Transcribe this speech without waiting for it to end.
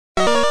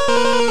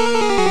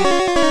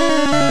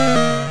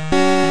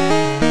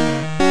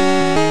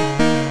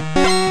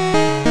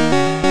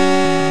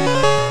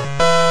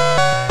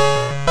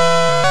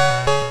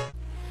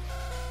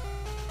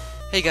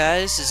Hey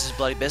guys, this is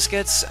Bloody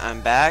Biscuits. I'm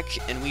back,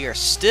 and we are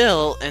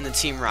still in the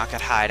Team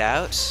Rocket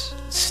hideout.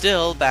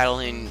 Still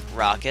battling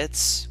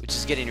rockets, which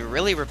is getting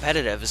really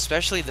repetitive,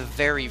 especially the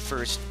very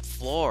first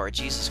floor.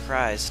 Jesus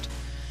Christ.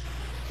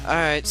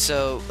 Alright,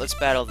 so let's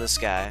battle this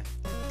guy.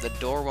 The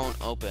door won't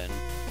open.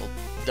 Well,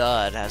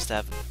 duh, it has to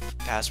have a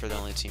password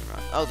only Team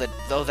Rocket.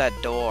 Oh,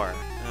 that door.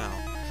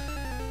 Oh.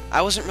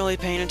 I wasn't really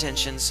paying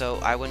attention, so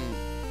I wouldn't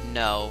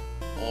know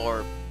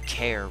or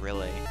care,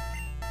 really.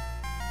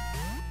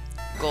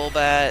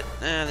 Golbat,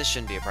 this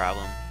shouldn't be a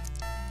problem.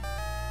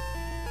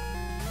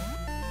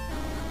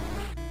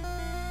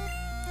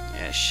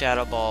 Yeah,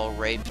 Shadow Ball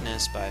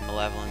Rapeness by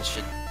Malevolence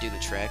should do the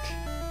trick.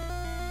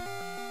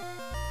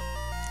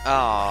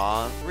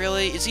 Aw,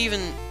 really? It's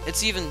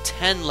even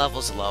 10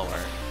 levels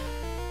lower.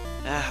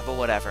 But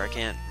whatever, I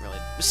can't really...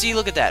 See,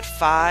 look at that,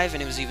 5,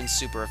 and it was even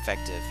super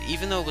effective.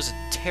 Even though it was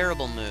a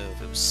terrible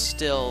move, it was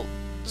still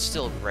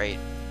great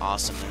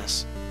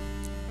awesomeness.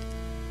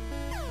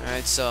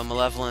 Alright, so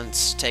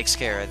Malevolence takes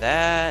care of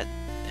that,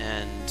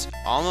 and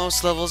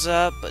almost levels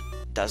up, but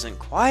doesn't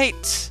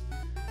quite.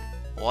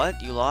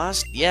 What? You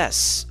lost?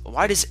 Yes.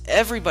 Why does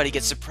everybody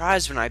get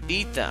surprised when I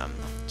beat them?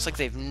 It's like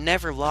they've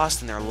never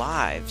lost in their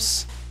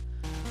lives.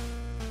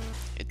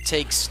 It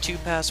takes 2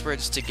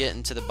 passwords to get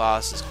into the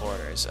boss's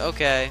quarters.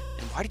 Okay.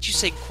 And why did you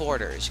say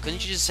quarters?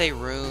 Couldn't you just say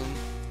room?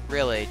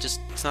 Really? It's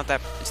not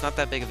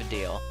that big of a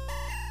deal.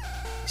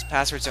 These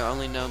passwords are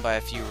only known by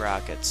a few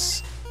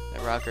rockets.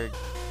 That rocker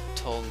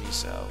told me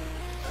so.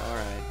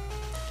 Alright.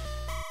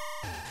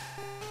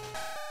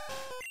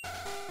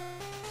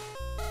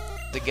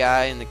 The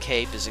guy in the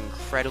cape is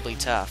incredibly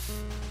tough.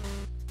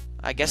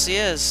 I guess he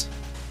is.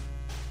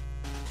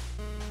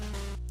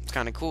 It's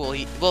kinda cool.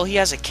 He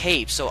has a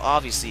cape, so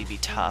obviously he'd be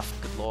tough.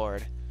 Good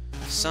lord.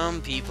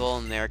 Some people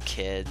and their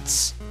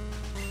kids.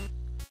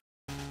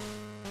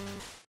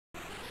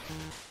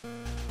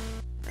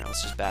 Alright,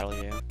 let's just battle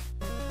you.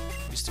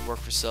 Used to work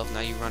for self, now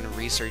you run a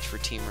research for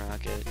Team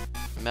Rocket.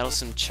 A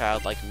meddlesome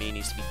child like me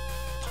needs to be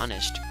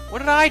punished. What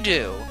did I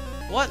do?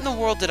 What in the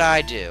world did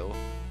I do?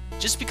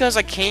 Just because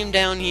I came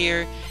down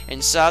here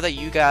and saw that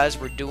you guys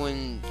were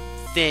doing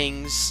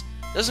things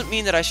doesn't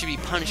mean that I should be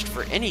punished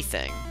for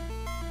anything.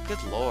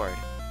 Good lord.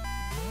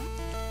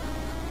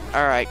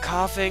 Alright,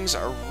 coughings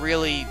are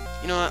really...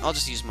 You know what? I'll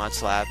just use Mud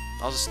Slap.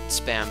 I'll just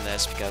spam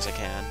this because I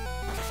can.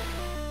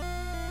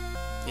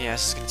 Yeah,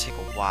 this is gonna take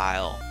a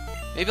while.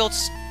 Maybe I'll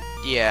just...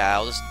 Yeah,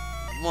 I'll just...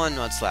 One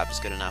Mud Slap is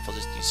good enough. I'll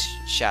just use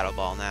Shadow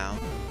Ball now.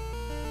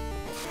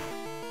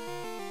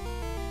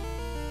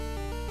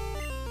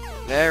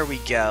 There we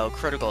go.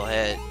 Critical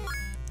hit.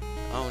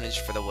 Ownage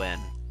for the win.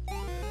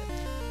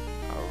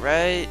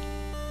 Alright.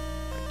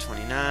 Part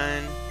 29.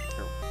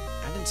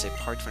 I didn't say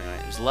part 29.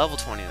 It was level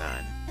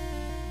 29.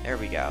 There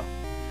we go.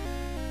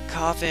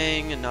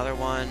 Coughing. Another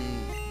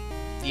one.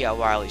 Yeah,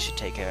 Wily should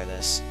take care of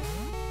this.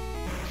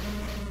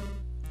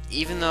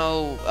 Even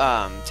though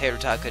Tater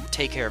Tot could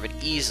take care of it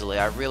easily,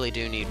 I really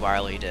do need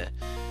Wily to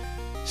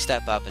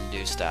step up and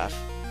do stuff.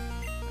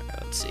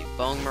 Right, let's see.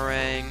 Bone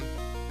Meringue.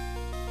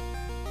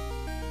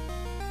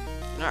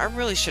 No, I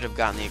really should have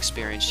gotten the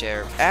experience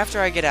share. After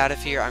I get out of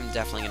here, I'm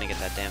definitely going to get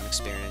that damn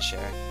experience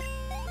share.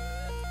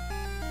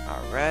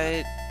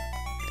 Alright.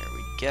 There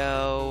we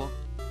go.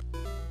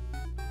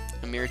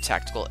 A mere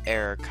tactical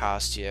error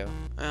cost you.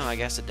 Oh, I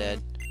guess it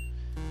did.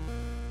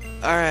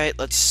 Alright,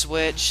 let's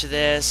switch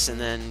this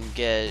and then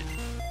get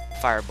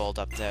Firebolt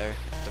up there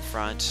at the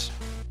front.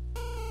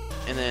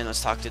 And then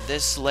let's talk to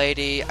this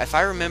lady. If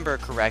I remember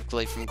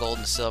correctly from Gold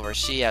and Silver,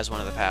 she has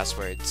one of the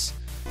passwords.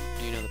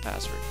 Do you know the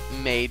password?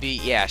 Maybe.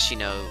 Yeah, she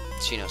knows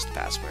the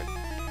password.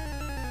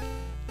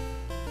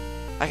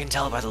 I can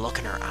tell by the look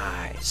in her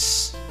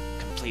eyes.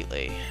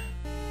 Completely.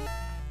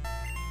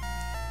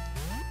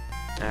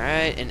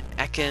 Alright, and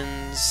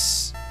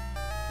Ekans.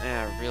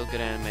 Yeah, real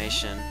good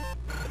animation.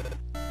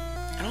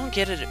 I don't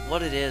get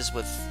what it is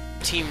with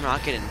Team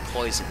Rocket and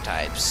poison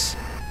types.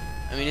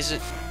 I mean,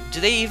 do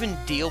they even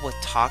deal with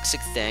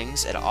toxic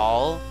things at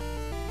all?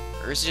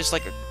 Or is it just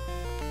like a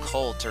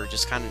cult or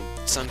just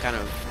some kind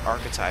of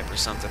archetype or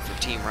something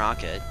for Team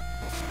Rocket?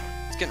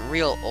 It's getting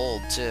real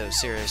old too,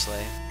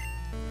 seriously.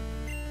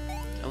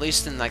 At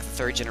least in like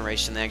the 3rd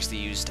generation they actually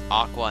used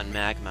Aqua and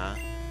Magma,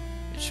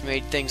 which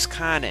made things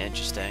kinda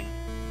interesting.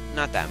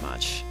 Not that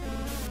much.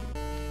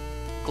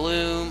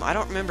 Gloom, I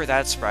don't remember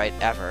that sprite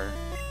ever.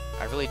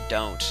 I really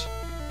don't.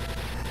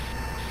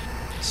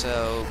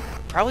 So,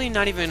 probably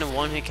not even a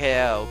 1-hit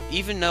KO,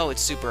 even though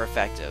it's super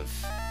effective.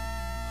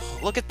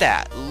 Look at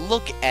that.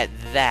 Look at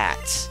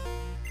that.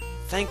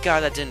 Thank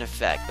God that didn't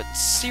affect, but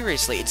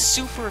seriously, it's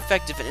super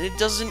effective and it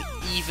doesn't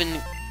even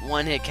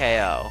 1-hit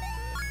KO.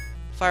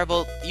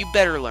 Firebolt, you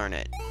better learn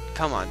it.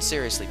 Come on,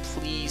 seriously,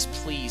 please,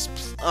 please,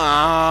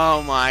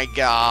 oh my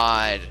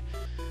god.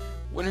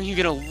 When are you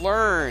gonna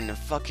learn?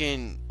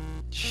 Fucking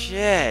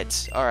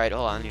shit. Alright,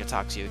 hold on, I need to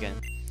talk to you again.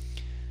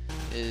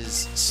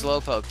 Is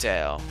Slowpoke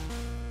Tail.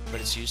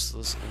 But it's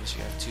useless unless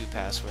you have 2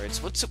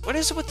 passwords. What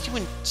is it with you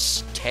and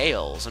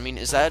tails? I mean,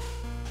 is that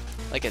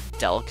like a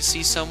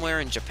delicacy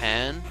somewhere in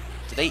Japan?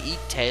 Do they eat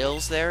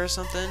tails there or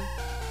something?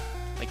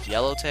 like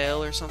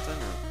Yellowtail or something,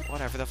 or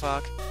whatever the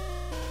fuck.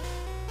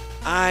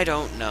 I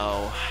don't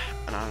know.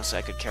 And honestly,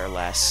 I could care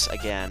less,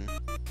 again.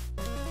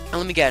 And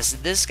let me guess,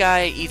 this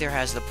guy either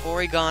has the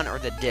Porygon or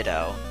the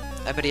Ditto.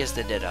 I bet he has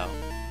the Ditto.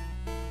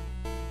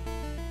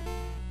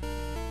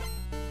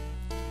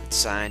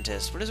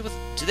 Scientist. What is it with...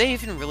 Do they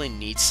even really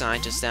need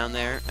scientists down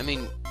there? I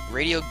mean,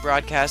 radio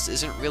broadcast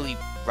isn't really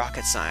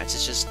rocket science.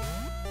 It's just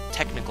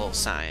technical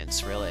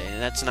science, really. And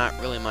that's not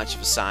really much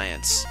of a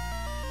science.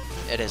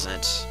 It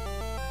isn't.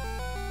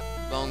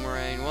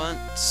 Boomerang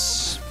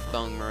once,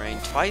 Boomerang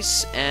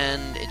twice,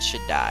 and it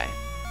should die.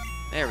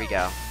 There we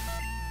go.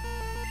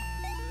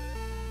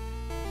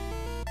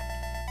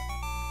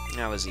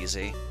 That was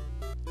easy.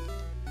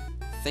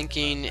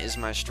 Thinking is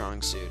my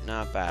strong suit,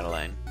 not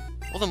battling.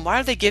 Well, then why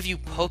did they give you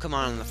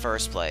Pokemon in the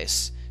first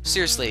place?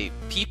 Seriously,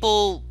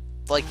 people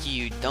like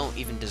you don't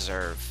even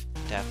deserve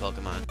to have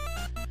Pokemon.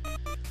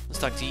 Let's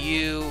talk to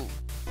you.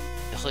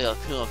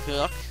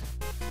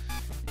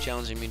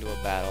 Challenging me to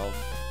a battle.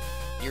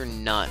 You're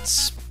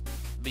nuts.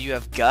 But you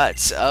have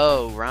guts.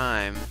 Oh,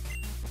 rhyme.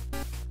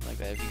 Like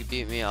that. If you could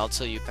beat me, I'll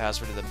tell you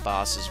password to the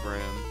boss's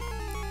room.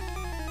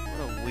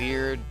 What a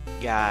weird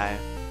guy.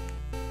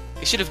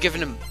 You should have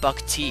given him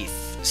buck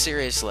teeth.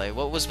 Seriously,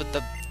 what was with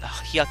the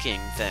yucking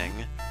thing?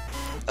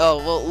 Oh,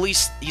 well, at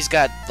least he's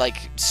got,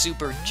 like,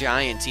 super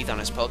giant teeth on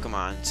his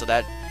Pokemon, so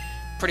that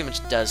pretty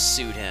much does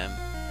suit him.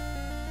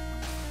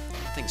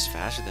 That thing's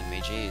faster than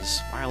me,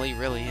 jeez. Wily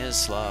really is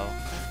slow.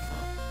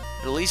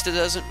 But at least it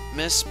doesn't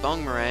miss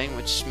Boomerang,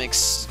 which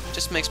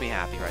just makes me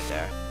happy right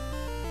there.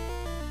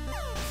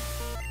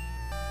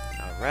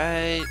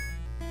 Alright.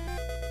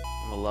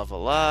 We'll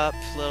level up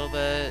a little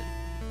bit.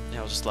 Yeah,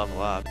 we'll just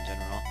level up in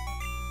general.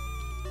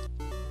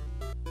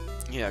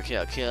 Yuck,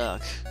 yuck,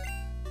 yuck.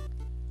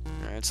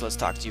 Alright, so let's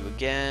talk to you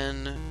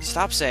again.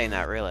 Stop saying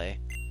that, really.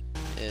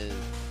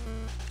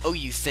 Oh,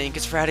 you think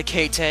it's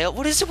Raticate Tail?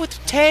 What is it with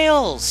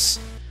tails?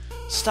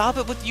 Stop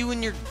it with you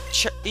and your...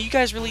 You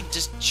guys really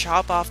just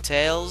chop off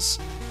tails?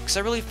 Because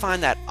I really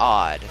find that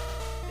odd.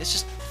 It's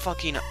just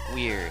fucking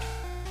weird.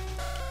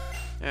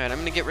 Alright, I'm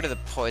gonna get rid of the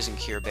Poison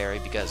Cure Berry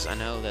because I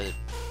know that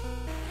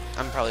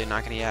I'm probably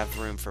not gonna have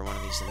room for one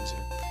of these things.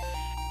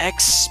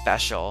 X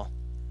Special.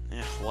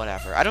 Eh,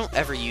 whatever. I don't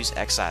ever use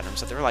X items,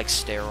 so they're like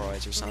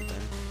steroids or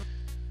something.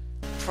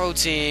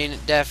 Protein.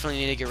 Definitely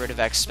need to get rid of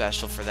X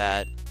Special for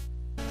that.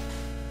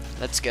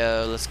 Let's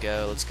go, let's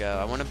go, let's go.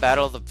 I want to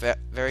battle the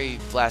very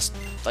last,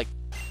 like,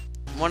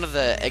 one of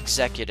the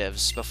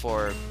executives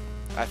before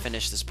I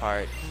finish this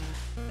part.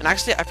 And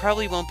actually, I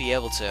probably won't be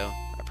able to.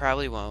 I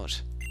probably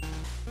won't.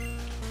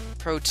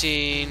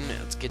 Protein.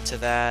 Let's get to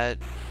that.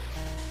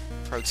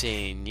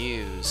 Protein.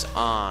 Use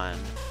on...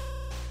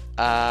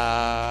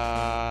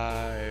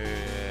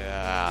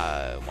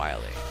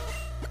 Wily.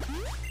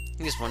 I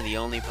think it's one of the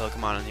only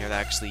Pokemon in here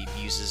that actually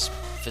uses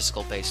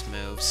physical-based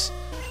moves.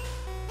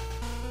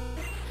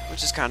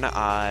 Which is kind of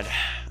odd,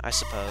 I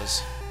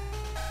suppose.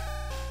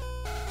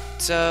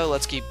 So,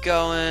 let's keep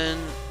going.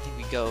 I think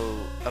we go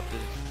up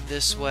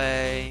this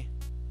way.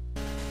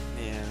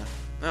 Yeah.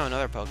 Oh,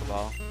 another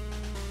Pokeball.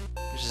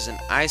 Which is an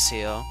Ice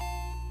Heal.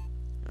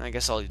 I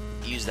guess I'll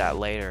use that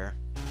later.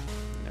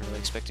 I'm not really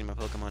expecting my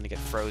Pokemon to get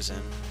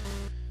frozen.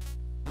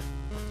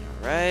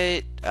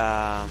 Alright,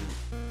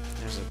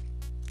 there's a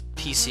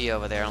PC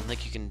over there. I don't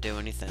think you can do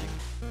anything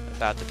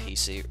about the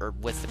PC, or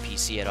with the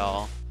PC at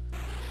all.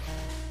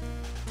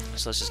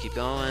 So let's just keep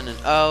going, and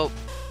oh,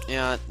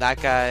 yeah,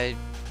 that guy,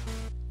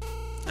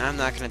 I'm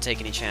not going to take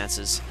any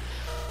chances.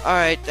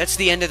 Alright, that's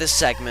the end of this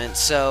segment,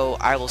 so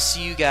I will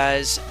see you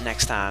guys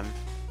next time.